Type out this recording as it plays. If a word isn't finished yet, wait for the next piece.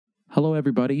Hello,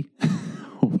 everybody.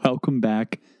 Welcome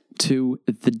back to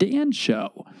The Dan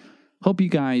Show. Hope you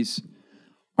guys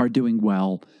are doing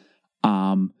well.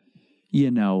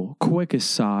 Quick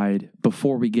aside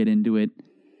before we get into it,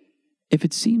 if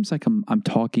it seems like I'm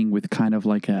talking with kind of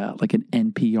like an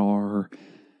NPR,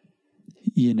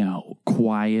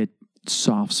 quiet,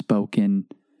 soft-spoken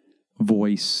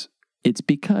voice, it's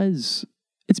because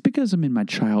I'm in my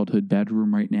childhood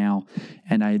bedroom right now,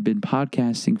 and I had been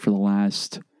podcasting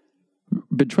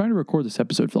been trying to record this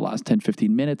episode for the last 10,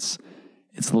 15 minutes.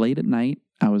 It's late at night.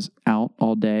 I was out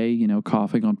all day,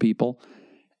 coughing on people.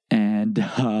 And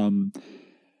so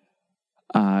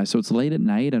it's late at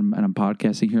night, and I'm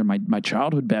podcasting here in my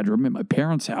childhood bedroom at my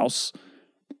parents' house.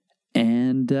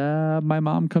 And my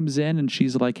mom comes in, and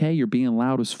she's like, "Hey, you're being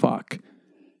loud as fuck."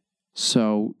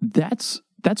 So that's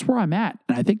where I'm at.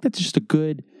 And I think that's just a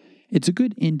good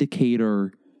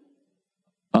indicator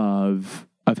of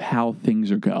how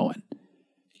things are going.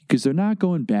 Because they're not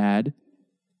going bad.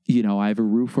 I have a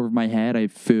roof over my head. I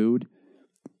have food.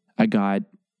 I got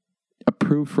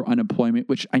approved for unemployment,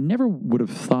 which I never would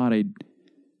have thought I'd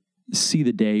see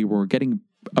the day where getting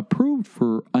approved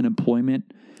for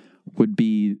unemployment would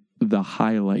be the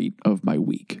highlight of my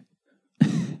week.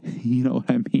 You know what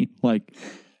I mean? Like,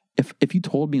 if you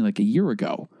told me like a year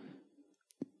ago,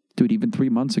 dude, even 3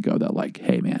 months ago, that like,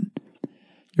 hey man,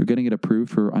 you're going to get approved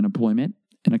for unemployment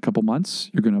in a couple months,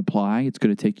 you're going to apply. It's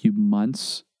going to take you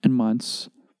months and months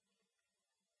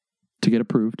to get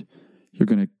approved. You're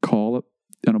going to call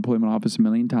the unemployment office a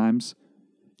million times.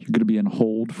 You're going to be on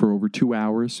hold for over 2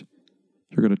 hours.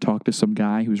 You're going to talk to some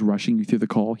guy who's rushing you through the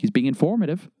call. He's being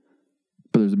informative,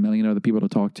 but there's a million other people to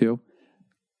talk to.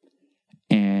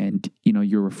 And,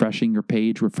 you're refreshing your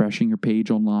page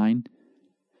online,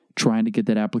 trying to get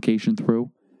that application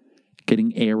through,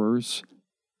 getting errors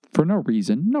for no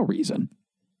reason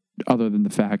other than the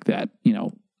fact that,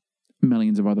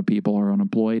 millions of other people are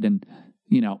unemployed and,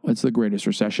 it's the greatest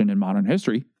recession in modern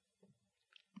history.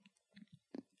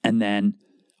 And then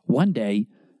one day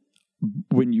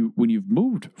when you've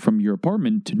moved from your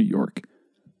apartment to New York,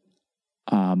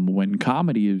 when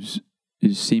comedy is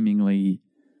seemingly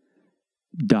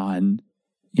done,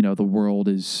 the world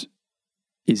is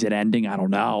it ending? I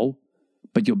don't know,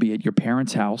 but you'll be at your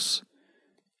parents' house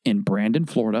in Brandon,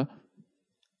 Florida,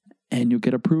 and you'll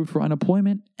get approved for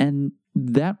unemployment, and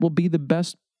that will be the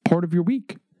best part of your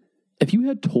week. If you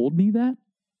had told me that,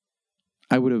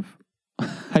 I would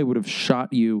have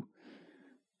shot you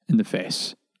in the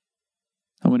face.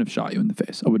 I wouldn't have shot you in the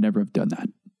face. I would never have done that.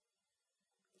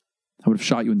 I would have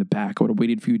shot you in the back. I would have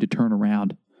waited for you to turn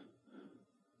around. I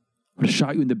would have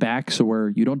shot you in the back so where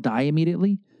you don't die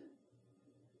immediately,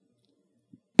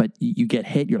 but you get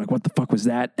hit, you're like, what the fuck was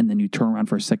that? And then you turn around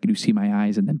for a second, you see my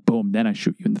eyes, and then boom, then I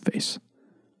shoot you in the face.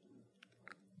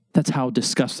 That's how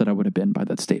disgusted I would have been by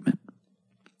that statement.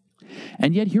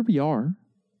 And yet here we are,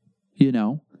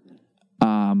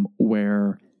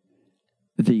 where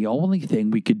the only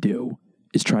thing we could do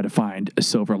is try to find a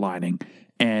silver lining.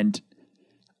 And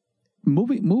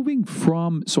moving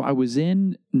from, so I was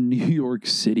in New York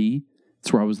City,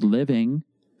 that's where I was living.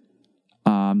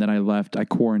 Then I left, I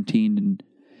quarantined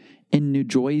in New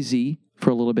Jersey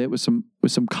for a little bit with some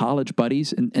college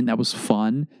buddies, and that was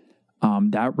fun.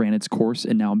 That ran its course,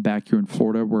 and now I'm back here in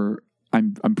Florida where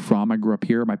I'm from. I grew up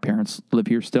here. My parents live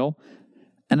here still.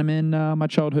 And I'm in my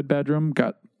childhood bedroom.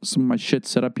 Got some of my shit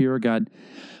set up here. Got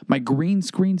my green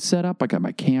screen set up. I got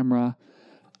my camera.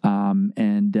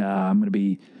 And I'm going to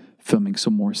be filming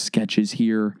some more sketches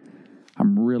here.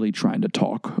 I'm really trying to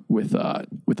talk with a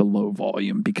low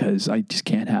volume because I just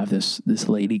can't have this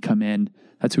lady come in.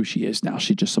 That's who she is now.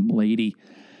 She's just some lady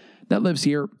that lives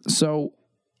here. So,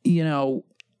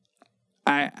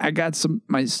 I got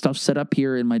my stuff set up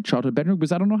here in my childhood bedroom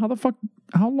because I don't know how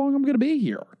long I'm going to be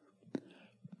here.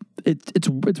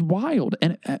 It's wild.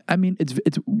 And I mean,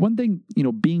 it's one thing,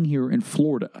 being here in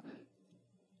Florida,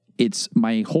 it's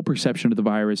my whole perception of the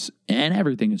virus and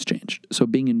everything has changed. So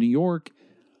being in New York,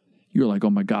 you're like,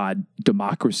 oh my God,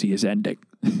 democracy is ending.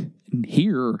 And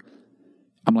here,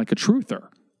 I'm like a truther.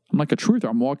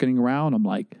 I'm walking around. I'm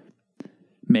like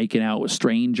making out with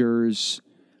strangers.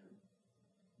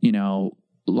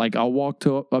 Like I'll walk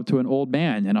up to an old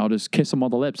man and I'll just kiss him on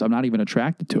the lips. I'm not even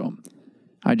attracted to him.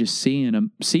 I just see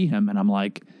him and I'm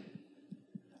like,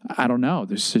 I don't know.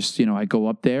 There's just, I go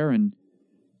up there and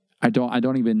I don't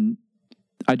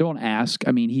ask.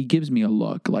 I mean, he gives me a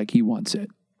look like he wants it.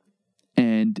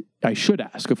 And I should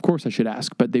ask. Of course I should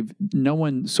ask, but no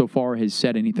one so far has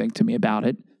said anything to me about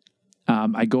it.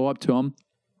 I go up to him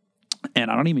and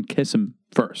I don't even kiss him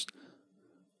first.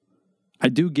 I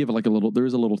do give there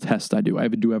is a little test I do. I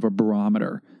do have a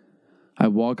barometer I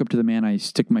walk up to the man, I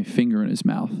stick my finger in his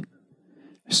mouth,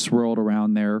 I swirl it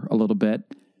around there a little bit.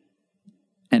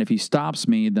 And if he stops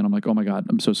me, then I'm like, oh my God,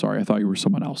 I'm so sorry. I thought you were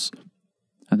someone else.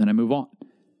 And then I move on.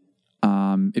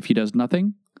 If he does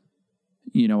nothing,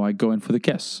 I go in for the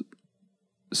kiss,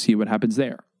 see what happens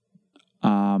there.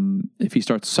 If he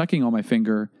starts sucking on my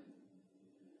finger,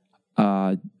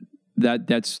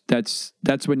 that's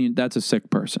a sick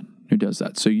person who does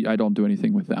that. So I don't do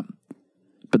anything with them.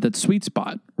 But that sweet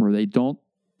spot where they don't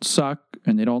suck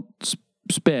and they don't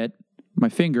spit my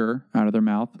finger out of their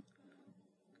mouth,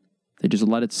 they just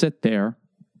let it sit there.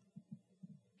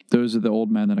 Those are the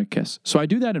old men that I kiss. So I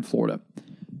do that in Florida,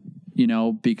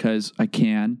 because I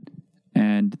can,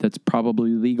 and that's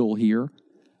probably legal here.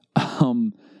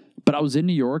 But I was in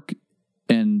New York,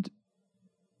 and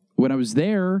when I was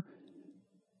there,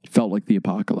 it felt like the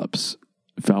apocalypse.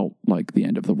 It felt like the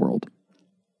end of the world.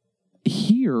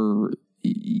 Here,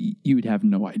 you would have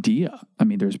no idea. I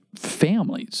mean, there's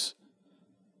families,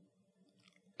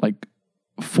 like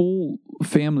full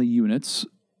family units,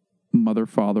 mother,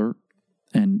 father,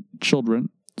 and children,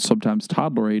 sometimes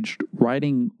toddler-aged,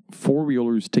 riding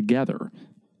four-wheelers together.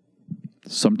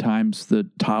 Sometimes the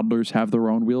toddlers have their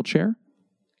own wheelchair.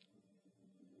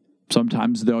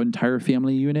 Sometimes the entire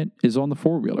family unit is on the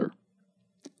four-wheeler.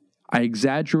 I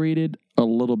exaggerated a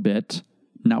little bit,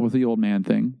 not with the old man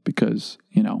thing, because,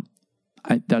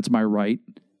 that's my right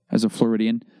as a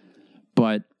Floridian,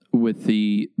 but with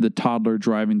the toddler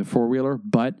driving the four-wheeler.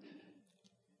 But,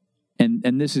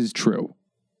 and this is true,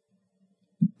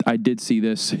 I did see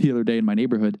this the other day in my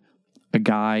neighborhood, a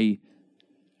guy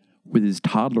with his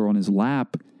toddler on his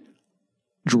lap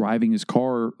driving his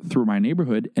car through my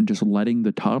neighborhood and just letting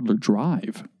the toddler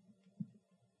drive.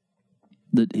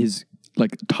 His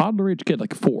toddler age kid,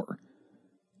 4,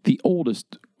 the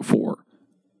oldest 4,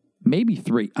 maybe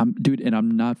 3. And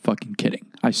I'm not fucking kidding.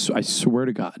 I swear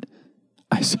to God.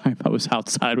 I was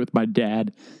outside with my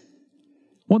dad.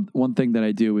 One thing that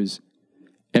I do is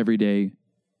every day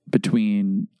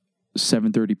between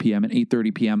 7:30 p.m. and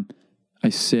 8:30 p.m., I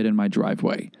sit in my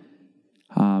driveway.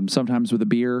 Sometimes with a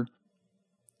beer,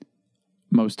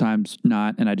 most times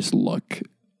not, and I just look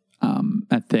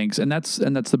at things, and that's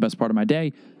the best part of my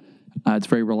day. It's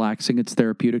very relaxing. It's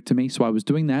therapeutic to me. So I was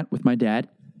doing that with my dad,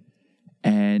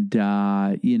 and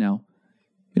we don't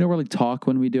really talk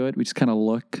when we do it. We just kind of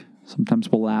look. Sometimes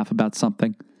we'll laugh about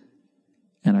something.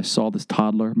 And I saw this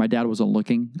toddler. My dad wasn't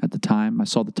looking at the time. I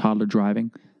saw the toddler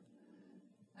driving.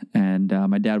 And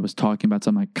my dad was talking about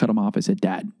something. I cut him off. I said,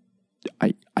 Dad,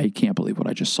 I can't believe what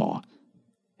I just saw.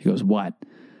 He goes, what?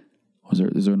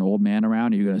 Is there an old man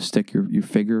around? Are you going to stick your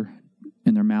finger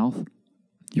in their mouth?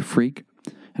 You freak.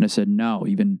 And I said, no,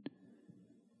 even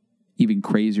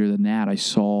crazier than that. I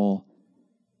saw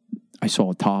a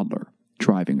toddler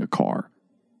driving a car.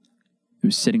 He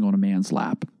was sitting on a man's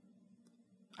lap.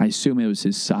 I assume it was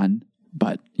his son,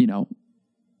 but,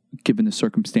 given the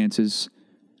circumstances,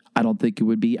 I don't think it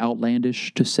would be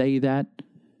outlandish to say that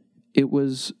it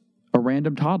was a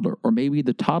random toddler. Or maybe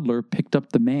the toddler picked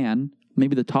up the man.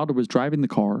 Maybe the toddler was driving the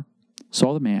car,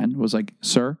 saw the man, was like,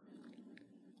 sir,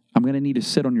 I'm going to need to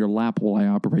sit on your lap while I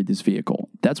operate this vehicle.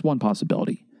 That's one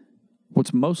possibility.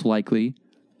 What's most likely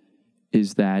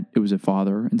is that it was a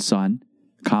father and son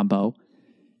combo.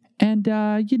 And,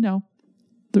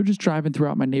 they're just driving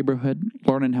throughout my neighborhood,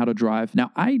 learning how to drive.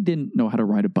 Now, I didn't know how to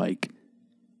ride a bike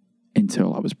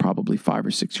until I was probably 5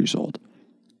 or 6 years old.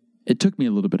 It took me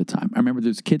a little bit of time. I remember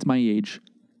there's kids my age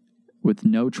with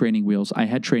no training wheels. I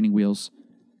had training wheels,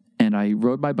 and I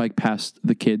rode my bike past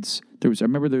the kids. I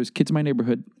remember there was kids in my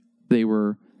neighborhood. They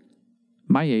were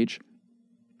my age.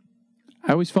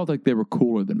 I always felt like they were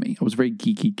cooler than me. I was a very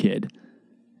geeky kid,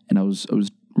 and I was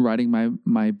riding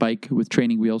my bike with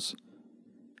training wheels,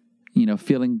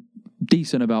 feeling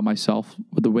decent about myself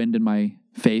with the wind in my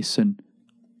face. And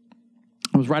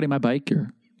I was riding my bike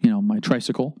or, my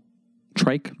tricycle,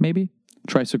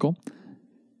 tricycle.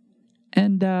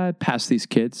 And passed these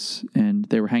kids, and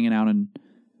they were hanging out in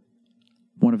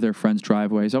one of their friends'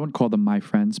 driveways. I wouldn't call them my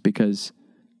friends because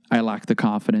I lacked the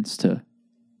confidence to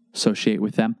associate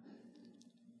with them.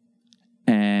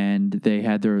 And they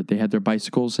had their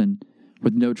bicycles and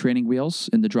with no training wheels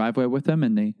in the driveway with them,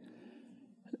 and they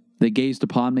gazed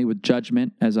upon me with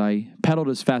judgment as I pedaled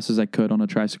as fast as I could on a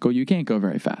tricycle. You can't go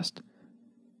very fast.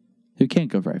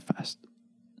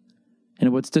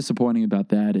 And what's disappointing about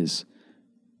that is,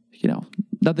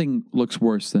 nothing looks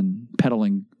worse than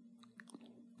pedaling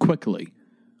quickly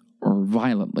or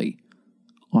violently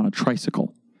on a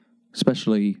tricycle,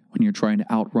 especially when you're trying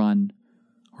to outrun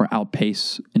or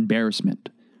outpace embarrassment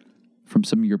from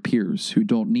some of your peers who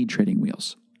don't need training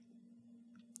wheels.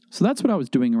 So that's what I was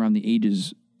doing around the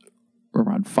ages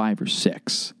around 5 or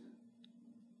 6.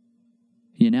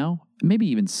 Maybe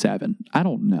even 7. I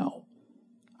don't know.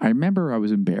 I remember I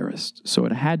was embarrassed. So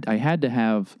I had to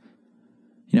have,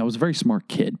 I was a very smart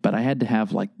kid, but I had to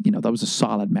have that was a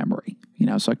solid memory,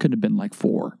 so I couldn't have been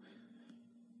 4. It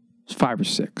was 5 or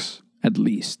 6 at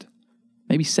least.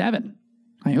 Maybe 7.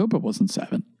 I hope it wasn't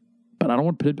 7, but I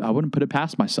wouldn't put it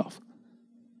past myself.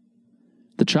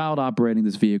 The child operating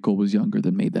this vehicle was younger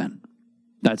than me then.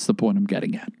 That's the point I'm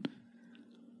getting at.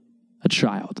 A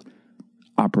child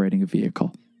operating a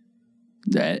vehicle.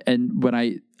 And when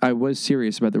I was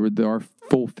serious about there are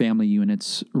full family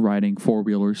units riding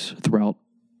 4-wheelers throughout,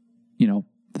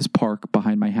 this park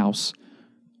behind my house.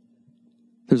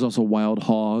 There's also wild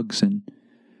hogs and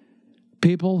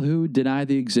people who deny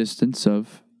the existence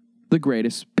of the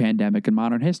greatest pandemic in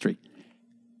modern history.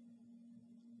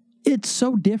 It's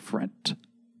so different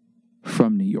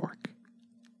from New York.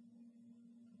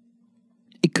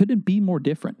 It couldn't be more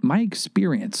different. My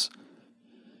experience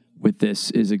with this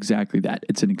is exactly that.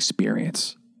 It's an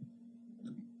experience.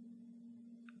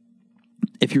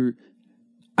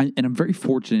 And I'm very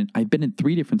fortunate. I've been in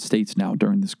 3 different states now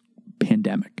during this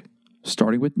pandemic,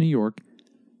 starting with New York.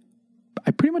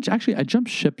 I jumped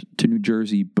ship to New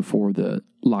Jersey before the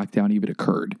lockdown even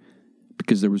occurred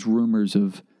because there was rumors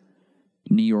of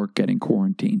New York getting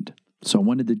quarantined. So I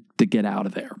wanted to get out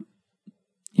of there,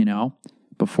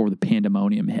 before the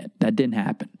pandemonium hit. That didn't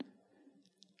happen.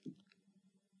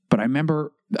 But I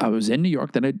remember I was in New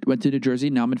York, then I went to New Jersey,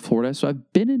 now I'm in Florida. So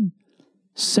I've been in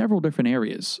several different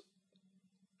areas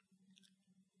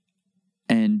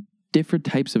and different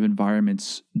types of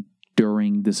environments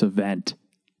during this event.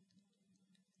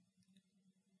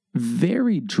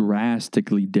 Very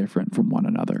drastically different from one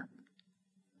another.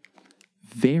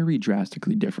 Very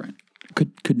drastically different.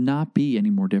 Could not be any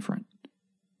more different.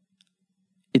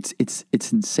 It's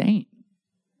insane.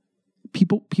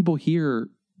 People here,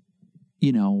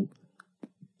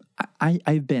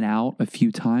 I've been out a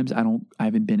few times. I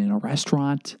haven't been in a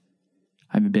restaurant.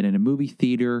 I haven't been in a movie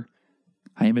theater.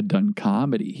 I haven't done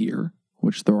comedy here,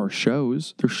 which there are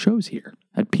shows. There's shows here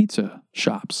at pizza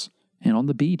shops and on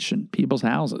the beach and people's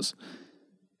houses.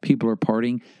 People are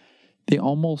partying. They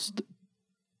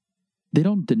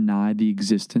don't deny the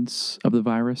existence of the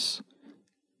virus,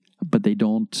 but they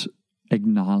don't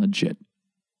acknowledge it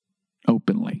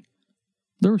openly.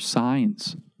 There are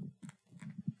signs.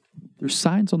 There's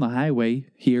signs on the highway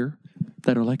here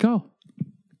that are like,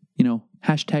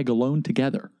 hashtag alone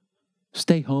together.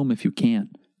 Stay home if you can.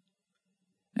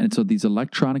 And so these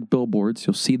electronic billboards,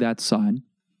 you'll see that sign.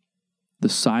 The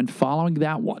sign following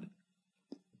that one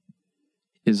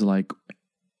is like,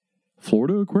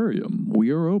 Florida Aquarium, we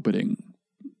are opening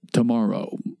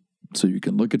tomorrow so you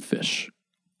can look at fish.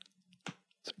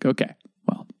 It's like, okay,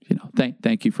 well,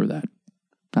 thank you for that.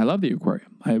 I love the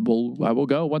aquarium. I will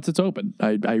go once it's open.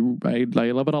 I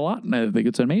love it a lot, and I think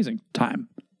it's an amazing time.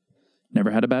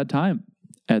 Never had a bad time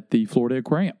at the Florida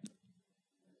Aquarium.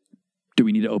 Do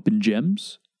we need to open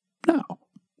gyms? No.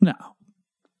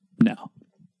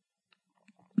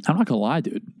 I'm not gonna lie,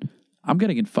 dude. I'm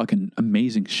getting in fucking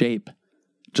amazing shape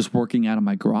just working out of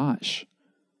my garage.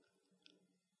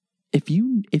 It's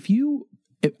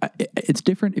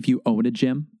different if you own a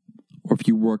gym or if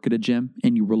you work at a gym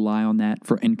and you rely on that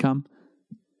for income.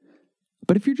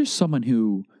 But if you're just someone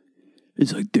who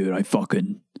is like, dude, I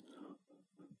fucking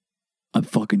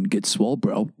get swole,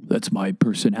 bro. That's my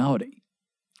personality.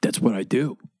 That's what I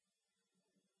do.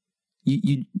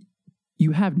 You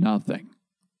have nothing.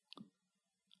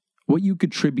 What you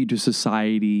contribute to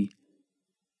society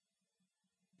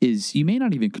is you may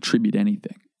not even contribute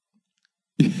anything.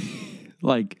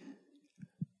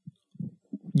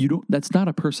 That's not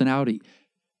a personality.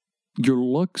 Your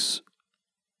looks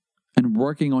and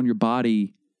working on your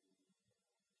body,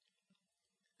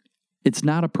 it's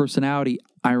not a personality.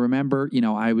 I remember, when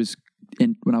I was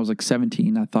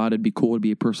 17, I thought it'd be cool to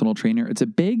be a personal trainer. It's a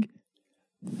big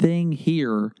thing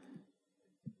here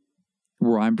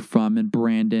where I'm from in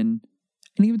Brandon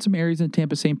and even some areas in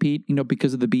Tampa, St. Pete,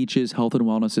 because of the beaches, health and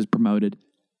wellness is promoted.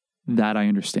 That I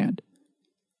understand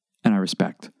and I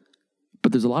respect.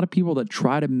 But there's a lot of people that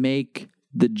try to make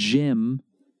the gym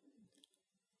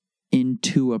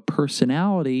into a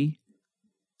personality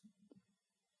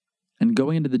and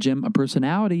going into the gym a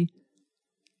personality.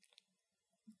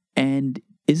 And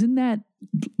isn't that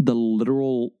the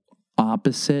literal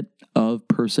opposite of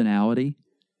personality?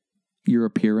 Your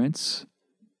appearance?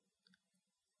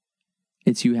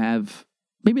 It's you have,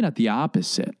 maybe not the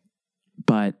opposite,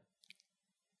 but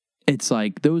it's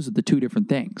like those are the two different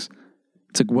things.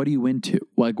 It's like, what are you into?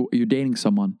 Like, you're dating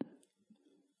someone.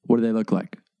 What do they look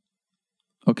like?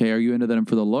 Okay, are you into them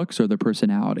for the looks or their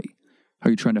personality? Are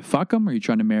you trying to fuck them or are you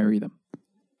trying to marry them?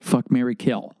 Fuck, marry,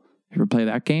 kill. You ever play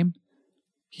that game?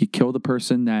 You kill the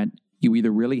person that you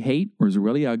either really hate or is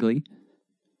really ugly.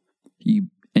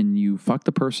 You fuck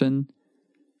the person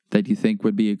that you think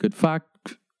would be a good fuck,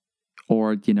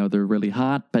 or, they're really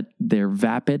hot, but they're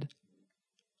vapid.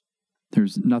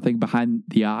 There's nothing behind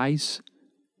the eyes.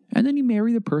 And then you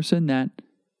marry the person that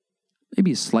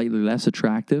maybe is slightly less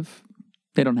attractive.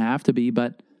 They don't have to be,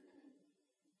 but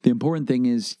the important thing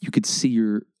is you could see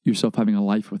yourself having a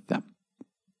life with them.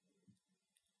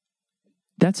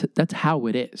 That's how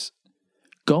it is.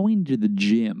 Going to the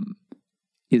gym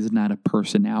is not a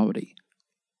personality.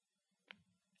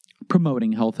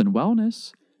 Promoting health and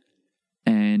wellness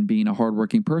and being a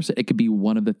hardworking person, it could be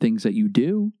one of the things that you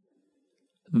do.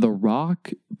 The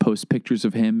Rock posts pictures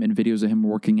of him and videos of him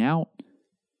working out.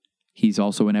 He's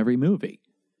also in every movie.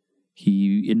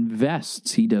 He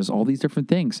invests. He does all these different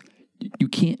things. You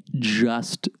can't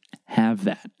just have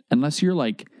that unless you're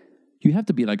like, you have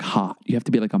to be like hot. You have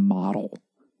to be like a model.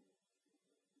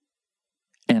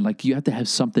 And like you have to have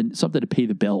something to pay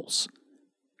the bills.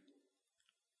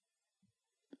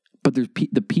 But there's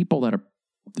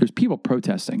people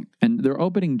protesting and they're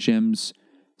opening gyms.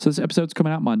 So this episode's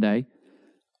coming out Monday.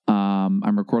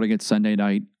 I'm recording it Sunday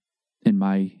night in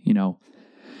my,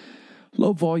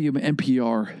 low volume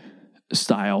NPR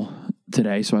style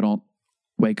today, so I don't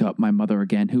wake up my mother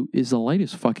again, who is the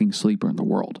lightest fucking sleeper in the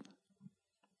world.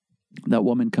 That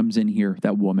woman comes in here.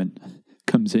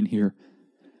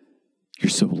 You're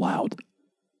so loud.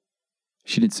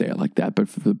 She didn't say it like that, but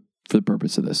for the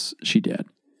purpose of this, she did.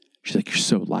 She's like, you're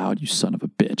so loud, you son of a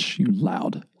bitch. You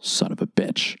loud son of a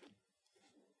bitch.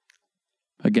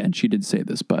 Again, she did say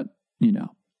this, but,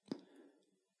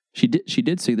 She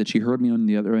did say that she heard me on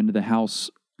the other end of the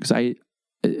house, because I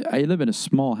live in a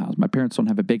small house. My parents don't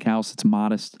have a big house. It's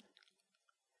modest,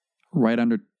 right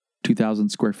under 2,000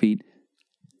 square feet.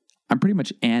 I'm pretty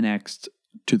much annexed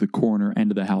to the corner end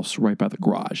of the house right by the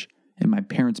garage. And my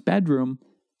parents' bedroom,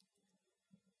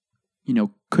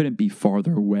 couldn't be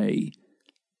farther away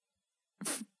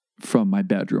from my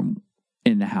bedroom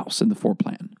in the house, in the floor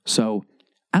plan. So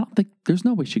I don't think, there's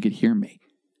no way she could hear me.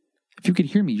 If you could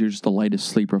hear me, you're just the lightest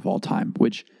sleeper of all time,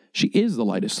 which she is the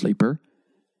lightest sleeper.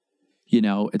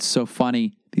 It's so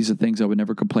funny. These are things I would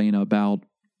never complain about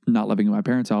not living in my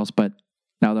parents' house. But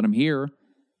now that I'm here,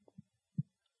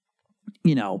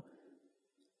 there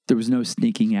was no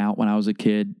sneaking out when I was a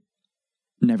kid.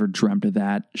 Never dreamt of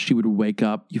that. She would wake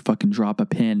up, you fucking drop a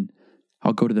pin.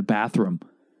 I'll go to the bathroom.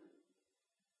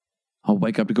 I'll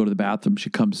wake up to go to the bathroom. She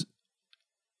comes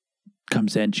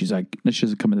in. She's like, she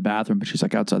doesn't come in the bathroom, but she's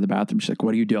like outside the bathroom. She's like,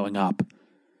 what are you doing up?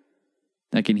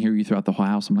 I can hear you throughout the whole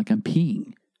house. I'm like, I'm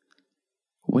peeing.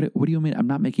 What do you mean? I'm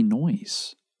not making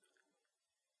noise.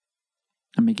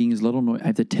 I'm making as little noise. I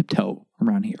have to tiptoe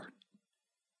around here.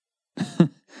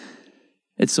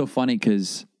 It's so funny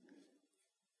because,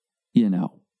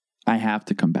 I have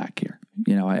to come back here.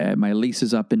 My lease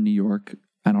is up in New York.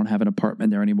 I don't have an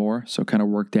apartment there anymore, so it kind of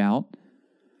worked out.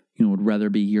 Would rather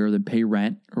be here than pay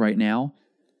rent right now.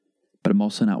 But I'm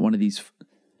also not one of these.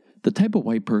 The type of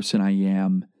white person I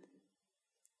am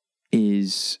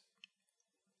is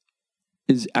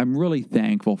I'm really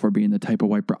thankful for being the type of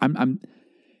white person.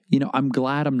 I'm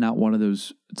glad I'm not one of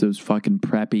those fucking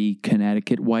preppy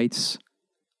Connecticut whites.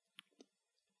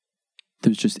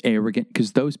 Those just arrogant,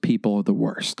 because those people are the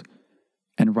worst.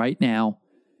 And right now,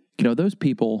 those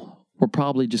people were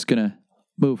probably just going to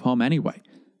move home anyway.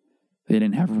 They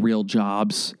didn't have real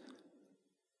jobs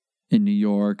in New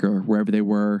York or wherever they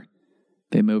were.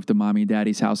 They moved to mommy and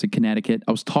daddy's house in Connecticut.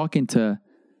 I was talking to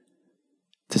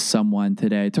someone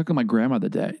today. I talked to my grandmother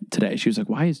today. She was like,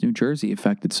 why is New Jersey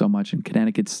affected so much and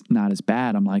Connecticut's not as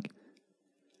bad? I'm like,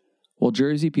 well,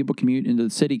 Jersey, people commute into the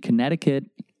city. Connecticut,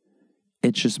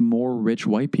 it's just more rich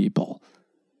white people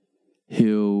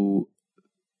who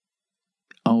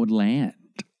own land,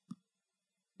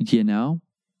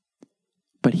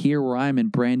 But here where I'm in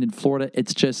Brandon, Florida,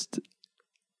 it's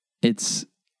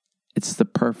the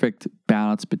perfect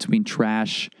balance between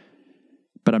trash,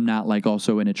 but I'm not like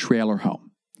also in a trailer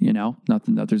home,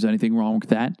 Nothing that there's anything wrong with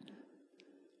that.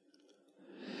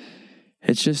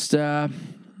 It's just,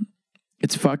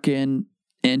 it's fucking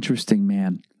interesting,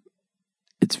 man.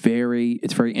 It's very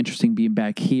interesting being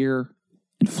back here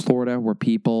in Florida where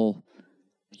people,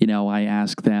 I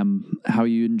ask them, how are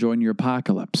you enjoying your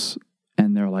apocalypse?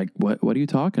 And they're like, what are you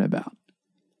talking about?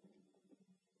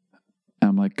 And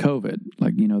I'm like, COVID,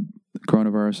 the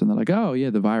coronavirus. And they're like, oh,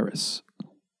 yeah, the virus.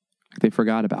 They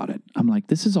forgot about it. I'm like,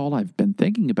 this is all I've been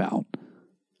thinking about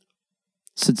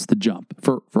since the jump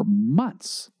for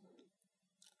months.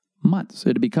 months.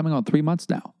 It'd be coming on 3 months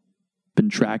now. Been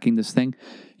tracking this thing.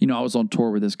 I was on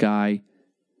tour with this guy.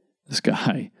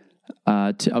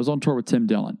 I was on tour with Tim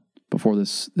Dillon before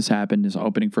this happened, this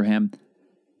opening for him.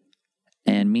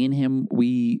 And me and him,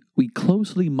 we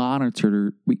closely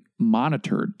monitored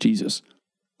Jesus,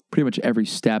 pretty much every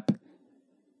step.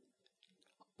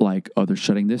 Like, oh, they're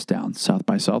shutting this down. South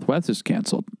by Southwest is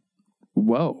canceled.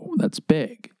 Whoa, that's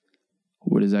big.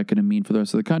 What is that going to mean for the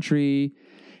rest of the country?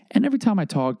 And every time I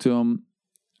talked to him,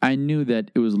 I knew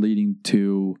that it was leading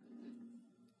to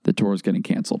the tours getting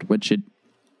canceled, which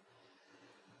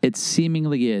it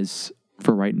seemingly is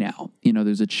for right now.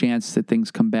 There's a chance that things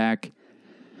come back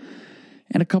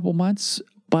in a couple months,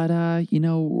 but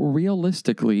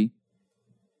realistically,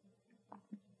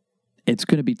 it's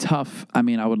going to be tough. I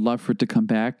mean, I would love for it to come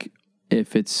back.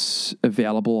 If it's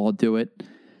available, I'll do it.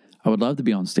 I would love to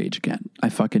be on stage again. I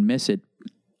fucking miss it.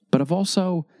 But I've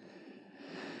also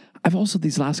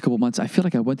these last couple months, I feel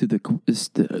like I went through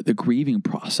the grieving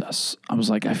process. I was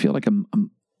like, I feel like am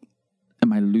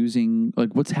I losing?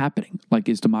 Like, what's happening? Like,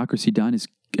 is democracy done? Is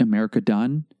America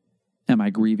done? Am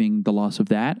I grieving the loss of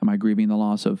that? Am I grieving the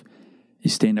loss of,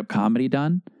 is stand-up comedy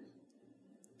done?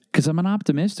 Because I'm an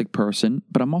optimistic person,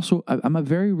 but I'm a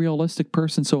very realistic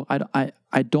person. So I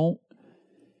don't,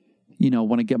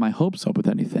 want to get my hopes up with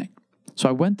anything. So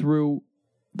I went through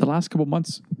the last couple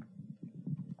months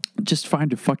just trying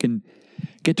to fucking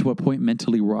get to a point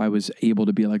mentally where I was able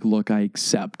to be like, look, I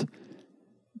accept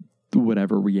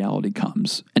whatever reality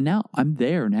comes. And now I'm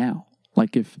there now.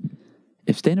 Like, if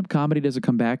stand-up comedy doesn't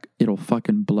come back, it'll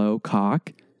fucking blow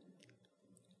cock.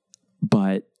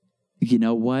 But you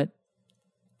know what?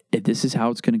 If this is how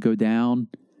it's going to go down,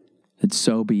 then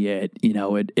so be it.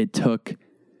 It took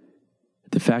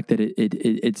the fact that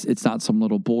it's not some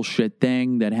little bullshit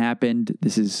thing that happened.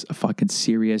 This is a fucking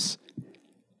serious,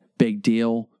 big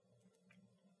deal.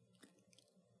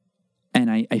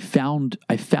 And I found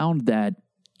that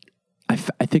I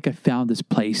think I found this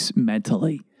place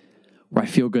mentally where I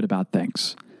feel good about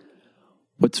things.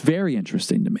 What's very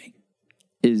interesting to me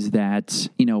is that,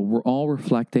 we're all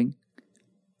reflecting.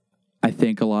 I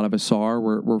think a lot of us are.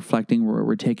 We're reflecting.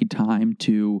 We're taking time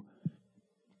to,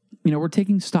 we're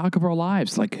taking stock of our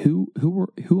lives. Like, who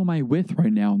am I with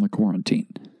right now in the quarantine?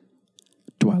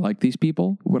 Do I like these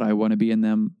people? Would I want to be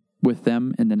with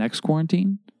them in the next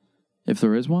quarantine, if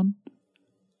there is one?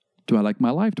 Do I like my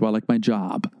life? Do I like my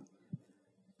job?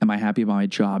 Am I happy about my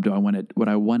job? Would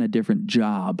I want a different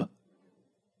job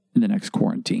in the next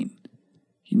quarantine?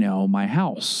 My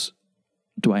house.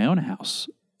 Do I own a house?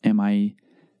 Am I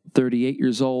 38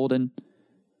 years old and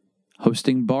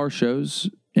hosting bar shows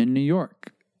in New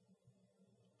York?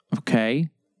 Okay.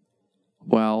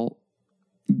 Well,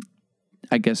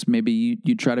 I guess maybe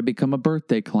you try to become a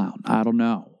birthday clown. I don't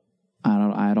know.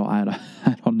 I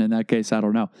don't, in that case, I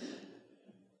don't know.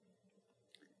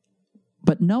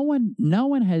 But no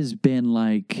one has been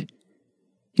like,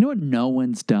 what no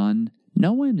one's done?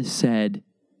 No one has said,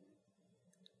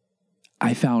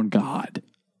 I found God.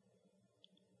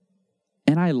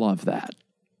 And I love that.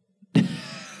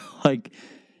 Like,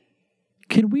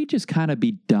 can we just kind of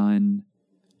be done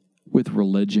with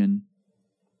religion?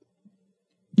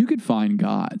 You could find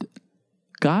God.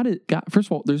 God. First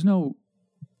of all, there's no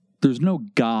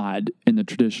God in the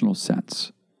traditional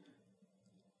sense.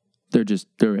 There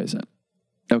isn't.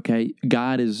 Okay?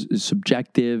 God is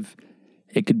subjective.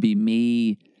 It could be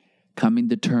me coming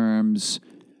to terms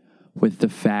with the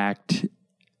fact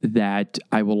that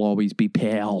I will always be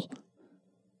pale.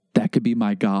 That could be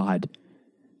my God.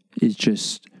 Is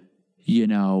just,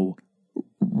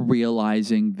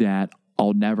 realizing that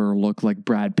I'll never look like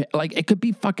Brad Pitt. Like, it could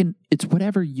be fucking, it's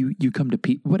whatever you come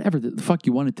to, whatever the fuck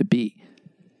you want it to be.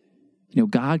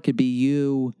 God could be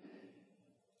you,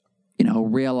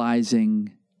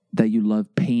 realizing that you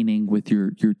love painting with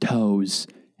your toes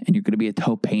and you're going to be a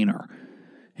toe painter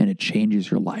and it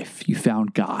changes your life. You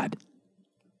found God.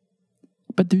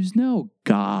 But there's no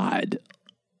God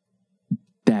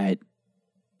that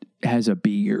has a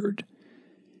beard.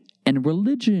 And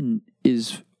religion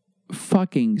is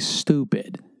fucking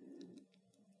stupid.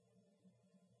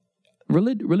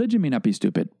 Religion may not be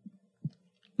stupid.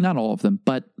 Not all of them,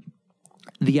 but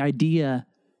the idea,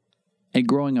 and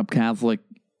growing up Catholic,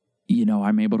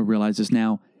 I'm able to realize this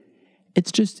now.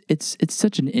 It's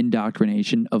such an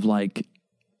indoctrination of like,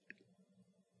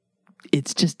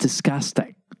 it's just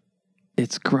disgusting.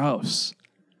 It's gross.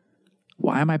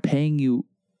 Why am I paying you?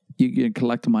 You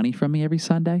collect money from me every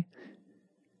Sunday?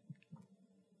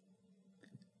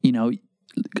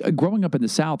 Growing up in the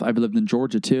South, I've lived in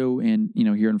Georgia too, and,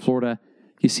 here in Florida,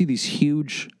 you see these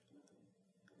huge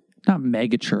not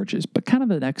mega churches, but kind of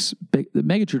the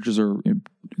mega churches are a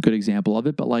good example of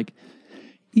it, but like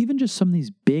even just some of these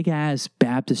big ass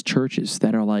Baptist churches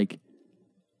that are like,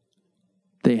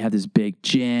 they have this big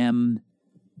gym.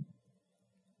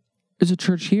 There's a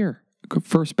church here,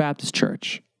 First Baptist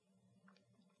Church.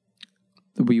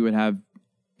 We would have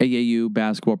AAU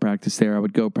basketball practice there. I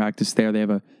would go practice there. They have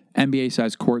a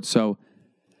NBA-sized court, so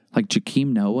like Jakeem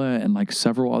Noah and like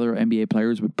several other NBA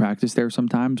players would practice there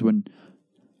sometimes when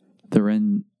they're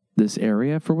in this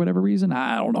area for whatever reason.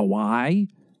 I don't know why.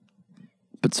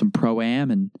 But some pro-am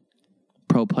and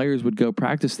pro players would go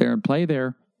practice there and play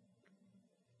there.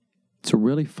 It's a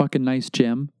really fucking nice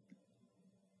gym.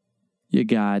 You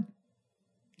got,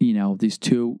 these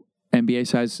 2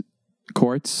 NBA-sized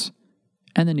courts,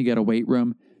 and then you got a weight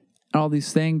room, and all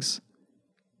these things.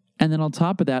 And then on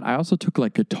top of that, I also took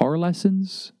like guitar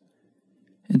lessons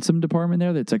in some department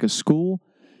there that's like a school.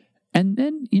 And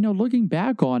then, looking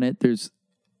back on it, there's,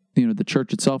 the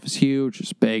church itself is huge.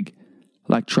 It's big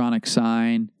electronic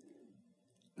sign.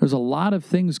 There's a lot of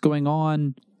things going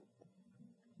on.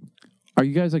 Are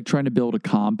you guys like trying to build a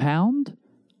compound?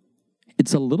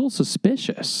 It's a little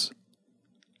suspicious.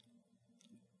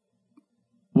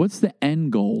 What's the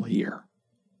end goal here?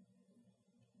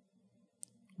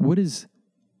 What is,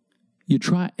 you're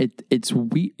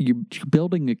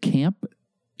building a camp,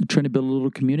 you're trying to build a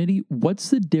little community. What's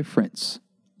the difference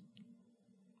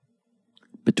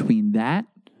between that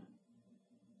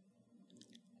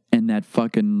and that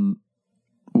fucking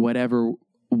whatever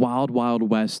Wild Wild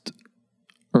West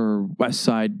or West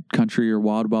Side Country or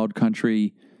Wild Wild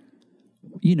Country?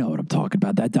 You know what I'm talking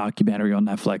about, that documentary on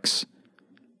Netflix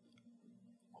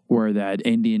where that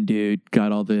Indian dude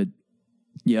got all the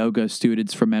yoga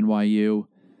students from NYU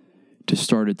to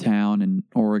start a town in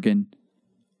Oregon.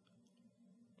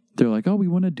 They're like, oh, we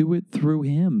want to do it through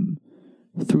him,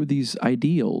 through these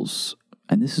ideals,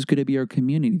 and this is going to be our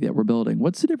community that we're building.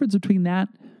 What's the difference between that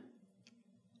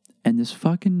and this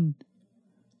fucking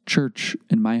church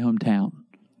in my hometown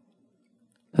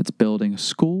that's building a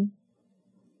school?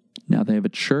 Now they have a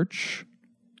church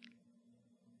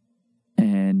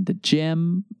and a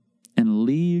gym and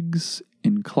leagues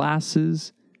and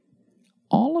classes.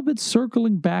 All of it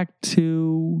circling back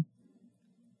to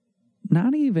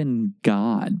not even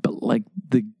God, but like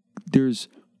they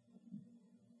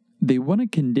want to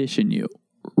condition you,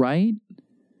 right?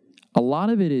 A lot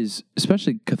of it is,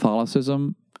 especially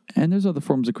Catholicism, and there's other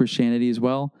forms of Christianity as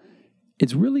well.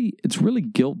 It's really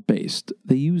guilt-based.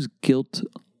 They use guilt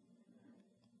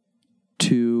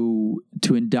to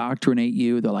indoctrinate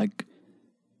you. They're like,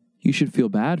 you should feel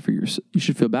bad you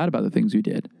should feel bad about the things you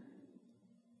did.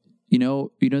 You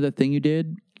know that thing you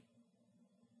did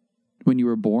when you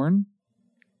were born?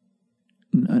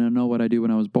 I don't know what I did when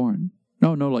I was born.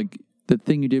 No, like the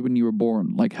thing you did when you were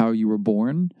born, like how you were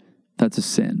born, that's a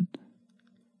sin.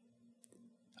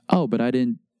 Oh, but I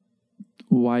didn't.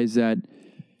 Why is that?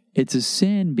 It's a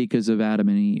sin because of Adam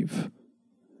and Eve.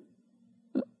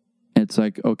 It's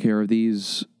like, okay, are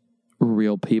these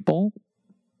real people?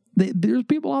 There's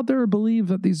people out there who believe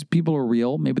that these people are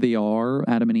real. Maybe they are,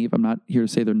 Adam and Eve. I'm not here to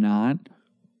say they're not.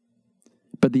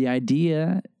 But the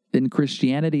idea in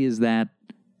Christianity is that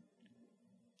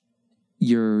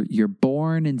you're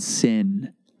born in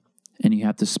sin and you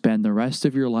have to spend the rest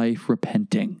of your life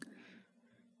repenting.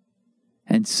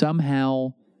 And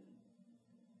somehow,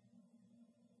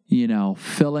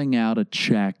 filling out a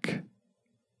check,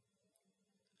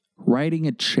 writing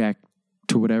a check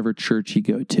to whatever church you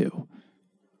go to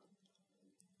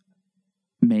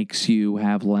makes you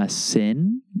have less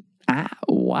sin.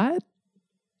 What?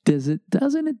 Doesn't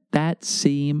that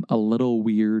seem a little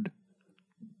weird?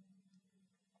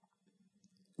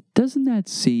 Doesn't that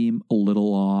seem a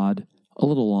little odd, a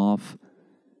little off,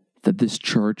 that this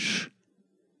church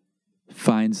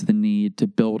finds the need to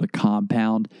build a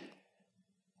compound?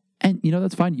 And,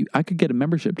 that's fine. I could get a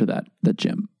membership to that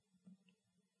gym.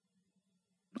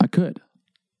 I could.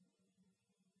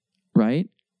 Right?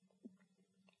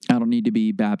 I don't need to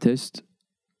be Baptist.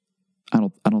 I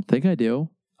don't think I do.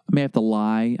 I may have to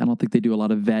lie. I don't think they do a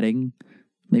lot of vetting.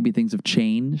 Maybe things have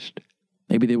changed.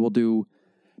 Maybe there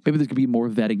could be more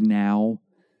vetting now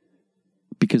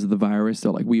because of the virus.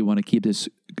 They're like, we want to keep this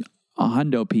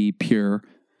hundo P pure.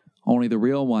 Only the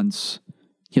real ones.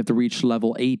 You have to reach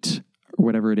level 8 or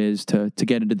whatever it is to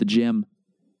get into the gym.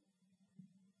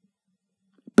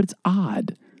 But it's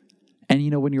odd.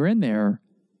 And, when you're in there,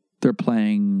 they're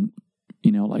playing,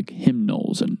 like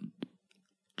hymnals and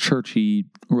churchy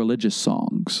religious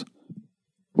songs,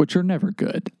 which are never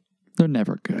good. They're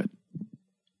never good.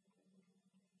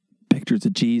 Pictures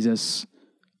of Jesus.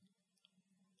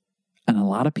 And a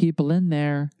lot of people in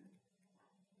there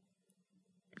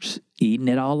just eating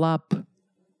it all up.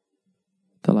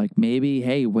 They're like, maybe,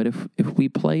 hey, what if we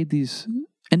played these?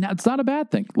 And that's not a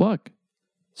bad thing. Look,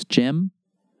 it's gym.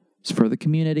 It's for the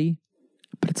community.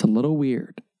 But it's a little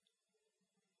weird.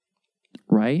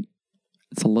 Right?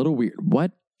 It's a little weird.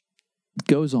 What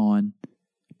goes on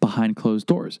behind closed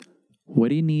doors? What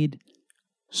do you need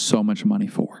so much money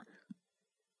for?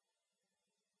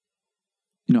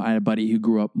 You know, I had a buddy who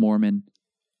grew up Mormon.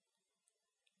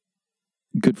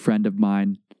 Good friend of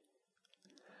mine.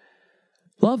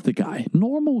 Love the guy.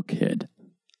 Normal kid.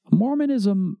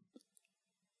 Mormonism,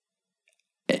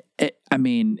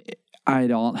 I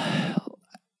don't...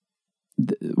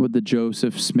 With the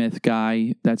Joseph Smith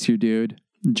guy, that's your dude,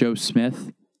 Joe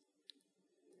Smith.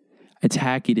 It's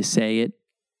hacky to say it,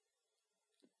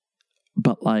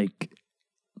 but like,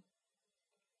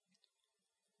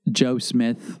 Joe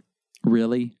Smith,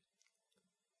 really?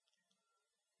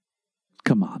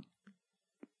 Come on.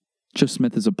 Joe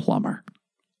Smith is a plumber.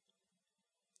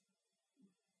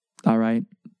 All right?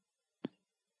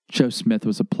 Joe Smith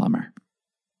was a plumber.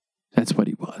 That's what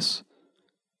he was.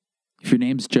 If your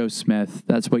name's Joe Smith,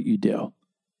 that's what you do.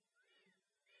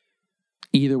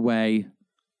 Either way,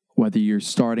 whether you're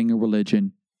starting a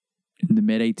religion in the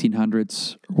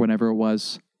mid-1800s or whenever it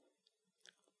was,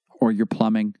 or you're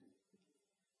plumbing,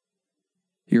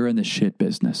 you're in the shit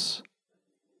business.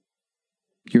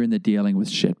 You're in the dealing with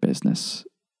shit business.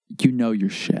 You know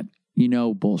your shit. You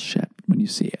know bullshit when you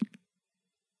see it.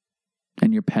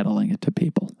 And you're peddling it to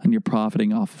people. And you're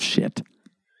profiting off of shit.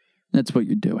 That's what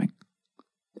you're doing.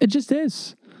 It just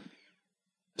is.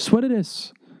 It's what it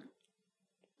is.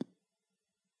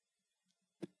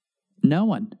 No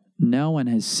one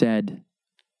has said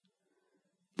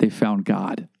they found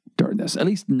God during this. At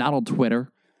least not on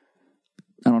Twitter,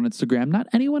 not on Instagram. Not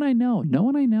anyone I know. No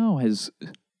one I know has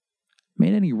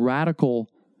made any radical,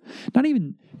 not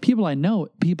even people I know,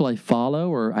 people I follow,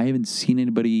 or I haven't seen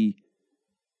anybody.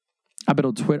 I've been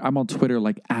on Twitter. I'm on Twitter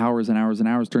like hours and hours and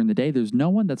hours during the day. There's no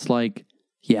one that's like,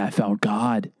 yeah, I found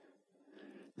God.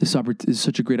 This is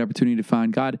such a great opportunity to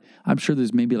find God. I'm sure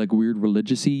there's maybe like weird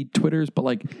religious-y Twitters, but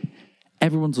like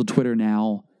everyone's on Twitter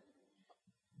now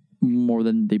more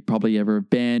than they probably ever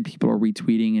have been. People are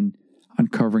retweeting and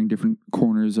uncovering different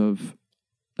corners of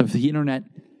the internet.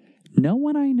 No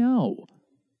one I know,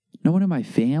 no one in my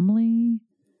family,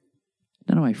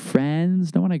 none of my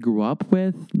friends, no one I grew up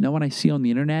with, no one I see on the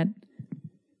internet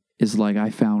is like, I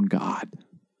found God.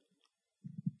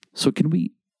 So can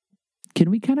we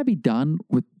kind of be done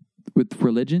with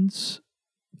religions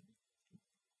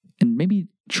and maybe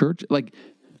church? Like,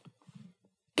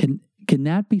 can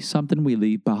that be something we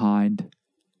leave behind?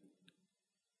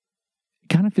 It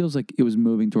kind of feels like it was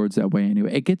moving towards that way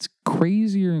anyway. It gets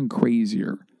crazier and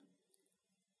crazier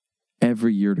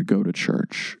every year to go to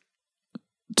church,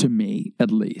 to me at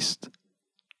least.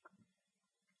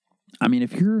 I mean,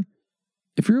 if you're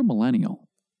a millennial,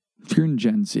 if you're in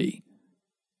Gen Z,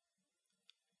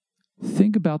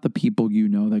 think about the people you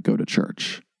know that go to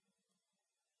church.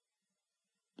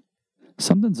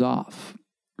 Something's off,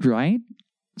 right?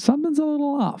 Something's a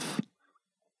little off.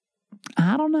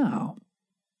 I don't know.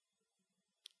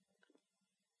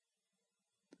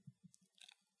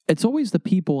 It's always the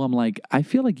people I'm like, I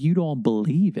feel like you don't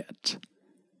believe it.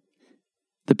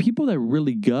 The people that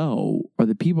really go are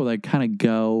the people that kind of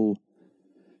go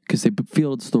because they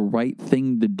feel it's the right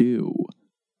thing to do.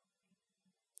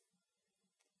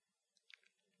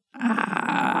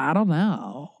 I don't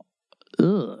know.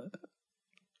 Ugh.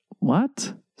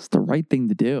 What? It's the right thing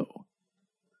to do.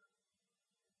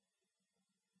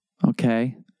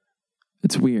 Okay.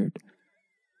 It's weird.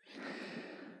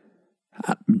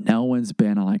 No one's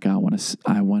been like, I want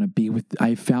to be with,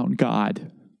 I found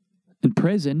God. In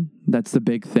prison, that's the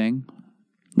big thing.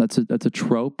 That's a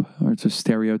trope, or it's a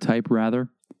stereotype rather.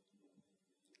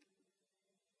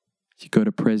 You go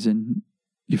to prison,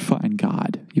 you find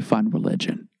God, you find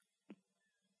religion.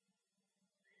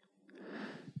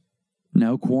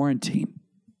 No quarantine.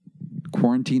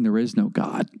 Quarantine, there is no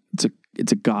God.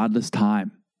 It's a godless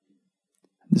time.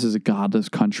 This is a godless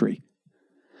country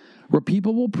where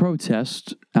people will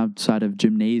protest outside of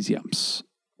gymnasiums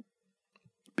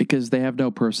because they have no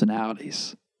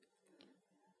personalities.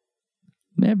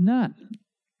 They have none.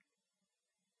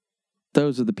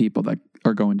 Those are the people that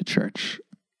are going to church.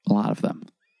 A lot of them.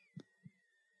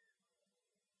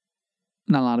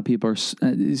 Not a lot of people are.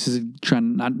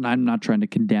 I'm not trying to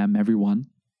condemn everyone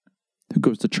who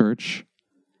goes to church.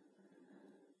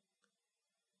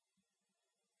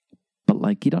 But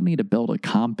like, you don't need to build a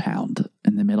compound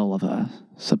in the middle of a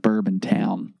suburban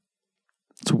town.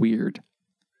 It's weird.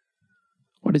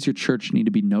 Why does your church need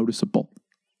to be noticeable?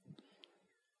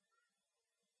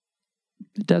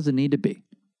 It doesn't need to be.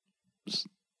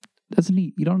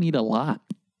 You don't need a lot.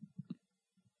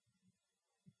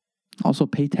 Also,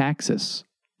 pay taxes.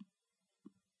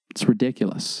 It's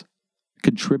ridiculous.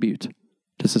 Contribute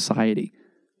to society.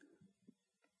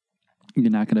 You're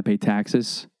not going to pay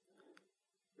taxes?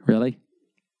 Really?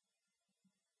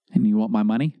 And you want my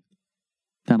money?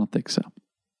 I don't think so.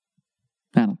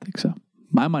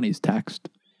 My money's taxed.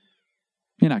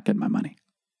 You're not getting my money.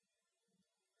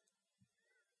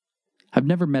 I've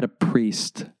never met a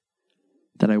priest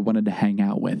that I wanted to hang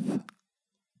out with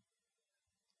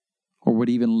or would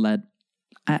even let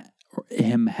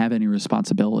him have any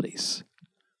responsibilities.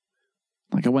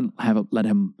 Like I wouldn't let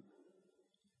him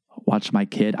watch my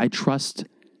kid. I trust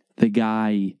the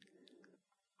guy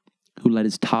who let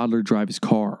his toddler drive his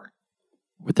car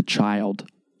with a child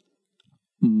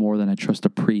more than I trust a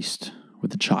priest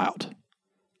with a child.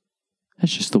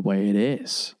 That's just the way it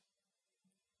is.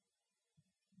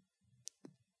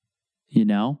 You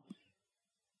know?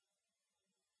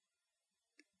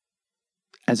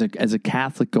 As a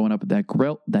Catholic growing up with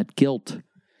that guilt,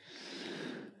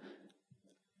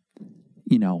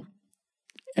 you know,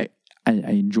 I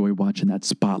enjoy watching that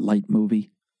Spotlight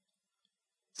movie.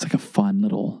 It's like a fun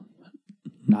little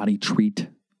naughty treat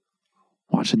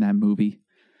watching that movie.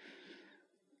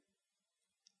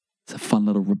 It's a fun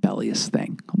little rebellious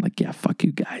thing. I'm like, yeah, fuck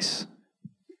you guys.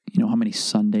 You know how many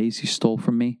Sundays you stole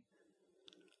from me?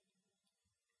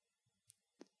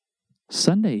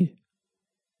 Sunday.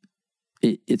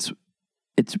 It's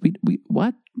we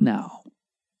what? No.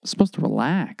 I'm supposed to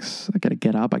relax. I gotta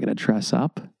get up. I gotta dress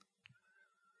up.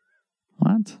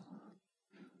 What?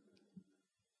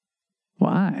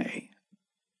 Why?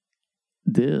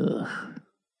 Duh.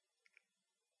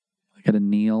 I gotta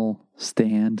kneel,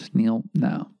 stand, kneel.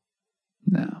 No.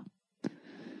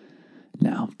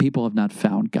 People have not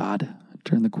found God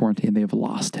during the quarantine. They have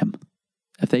lost him.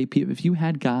 If you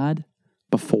had God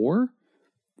before,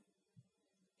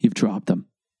 you've dropped him.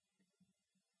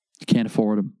 You can't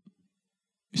afford him.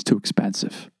 He's too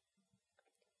expensive.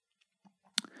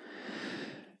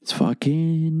 It's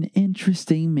fucking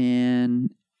interesting,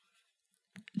 man.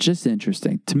 Just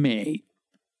interesting to me.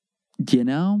 You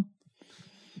know?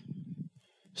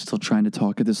 Still trying to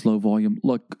talk at this low volume.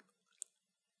 Look,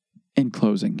 in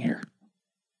closing here,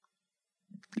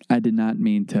 I did not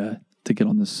mean to get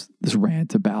on this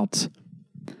rant about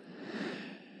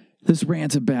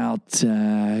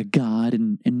God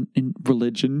and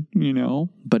religion, you know,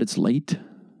 but it's late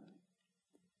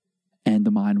and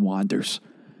the mind wanders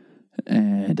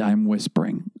and I'm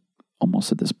whispering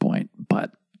almost at this point,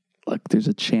 but look, there's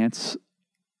a chance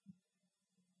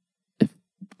if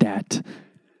that,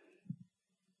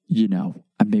 you know,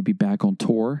 I may be back on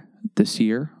tour this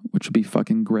year, which would be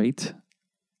fucking great.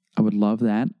 I would love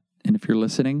that. And if you're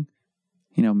listening,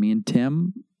 you know, me and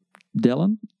Tim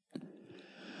Dillon,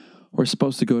 we're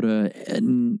supposed to go to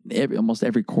almost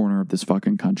every corner of this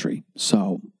fucking country.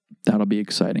 So that'll be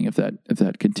exciting if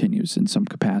that continues in some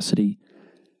capacity.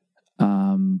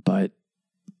 But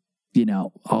you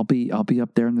know, I'll be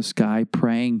up there in the sky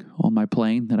praying on my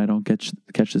plane that I don't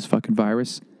catch this fucking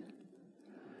virus,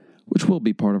 which will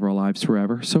be part of our lives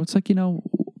forever. So it's like, you know,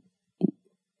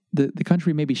 the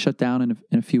country may be shut down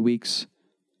in a few weeks,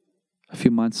 a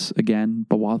few months again,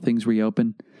 but while things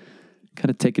reopen, kind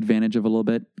of take advantage of a little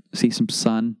bit, see some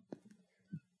sun.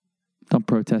 Don't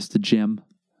protest the gym.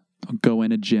 Don't go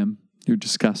in a gym. You're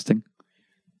disgusting.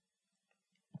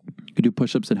 You can do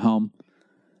push-ups at home.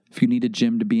 If you need a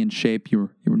gym to be in shape, you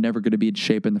were never going to be in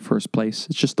shape in the first place.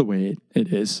 It's just the way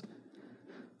it is.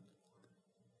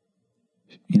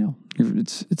 You know,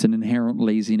 it's an inherent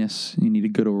laziness. You need to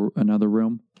go to another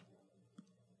room.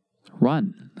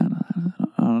 Run. I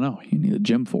don't know. You need a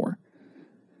gym for.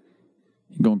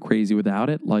 You're going crazy without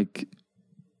it. Like,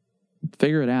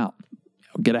 figure it out.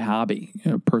 Get a hobby,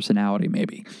 personality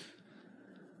maybe.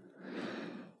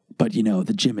 But you know,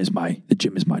 the gym is my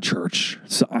church.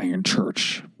 It's the Iron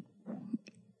Church.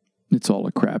 It's all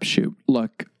a crapshoot.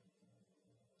 Look,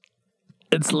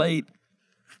 it's late.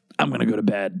 I'm gonna go to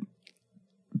bed.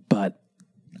 But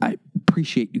I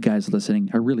appreciate you guys listening.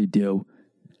 I really do.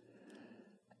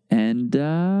 And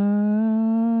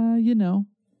you know,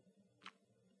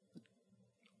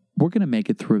 we're gonna make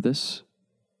it through this.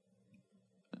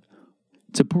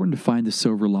 It's important to find the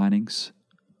silver linings.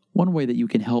 One way that you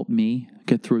can help me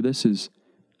get through this is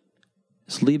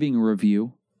leaving a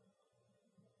review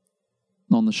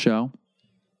on the show,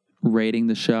 rating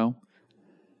the show,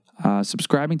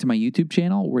 subscribing to my YouTube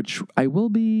channel, which I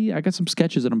got some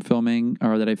sketches that I'm filming,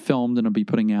 or that I filmed and I'll be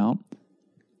putting out.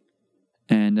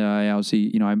 And I obviously,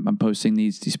 you know, I'm posting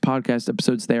these podcast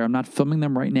episodes there. I'm not filming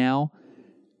them right now.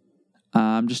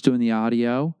 I'm just doing the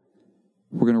audio.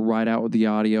 We're going to ride out with the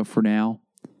audio for now.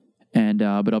 And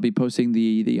but I'll be posting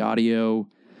the audio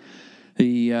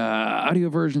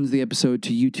versions of the episode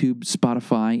to YouTube,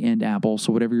 Spotify, and Apple.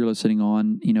 So whatever you're listening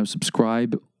on,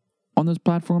 subscribe on those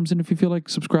platforms. And if you feel like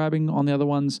subscribing on the other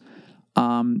ones,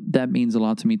 that means a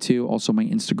lot to me too. Also, my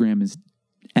Instagram is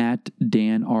at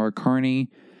Dan R. Carney,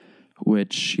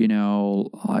 which,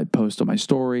 I post on my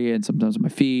story and sometimes on my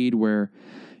feed where,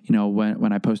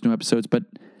 when I post new episodes. But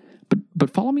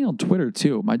follow me on Twitter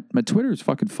too. My Twitter is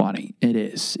fucking funny. It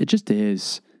is. It just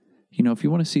is. If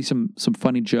you want to see some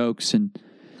funny jokes and,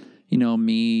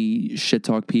 me shit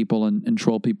talk people and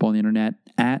troll people on the internet,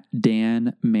 at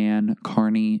Dan Man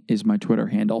Carney is my Twitter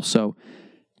handle. So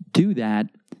do that.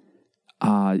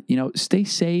 Stay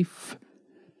safe.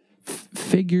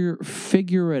 Figure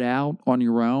it out on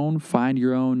your own. Find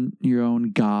your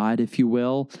own God, if you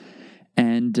will.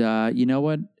 And you know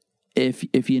what?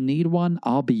 If you need one,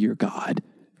 I'll be your God.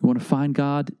 You want to find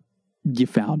God? You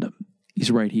found him.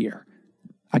 He's right here.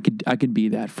 I could be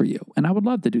that for you, and I would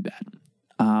love to do that.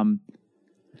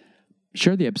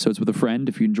 Share the episodes with a friend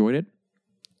if you enjoyed it.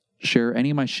 Share any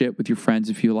of my shit with your friends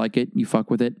if you like it, you fuck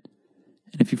with it.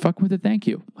 And if you fuck with it, thank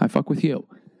you. I fuck with you.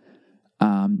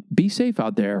 Be safe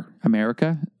out there,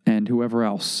 America, and whoever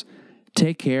else.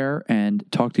 Take care, and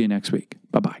talk to you next week.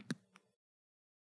 Bye-bye.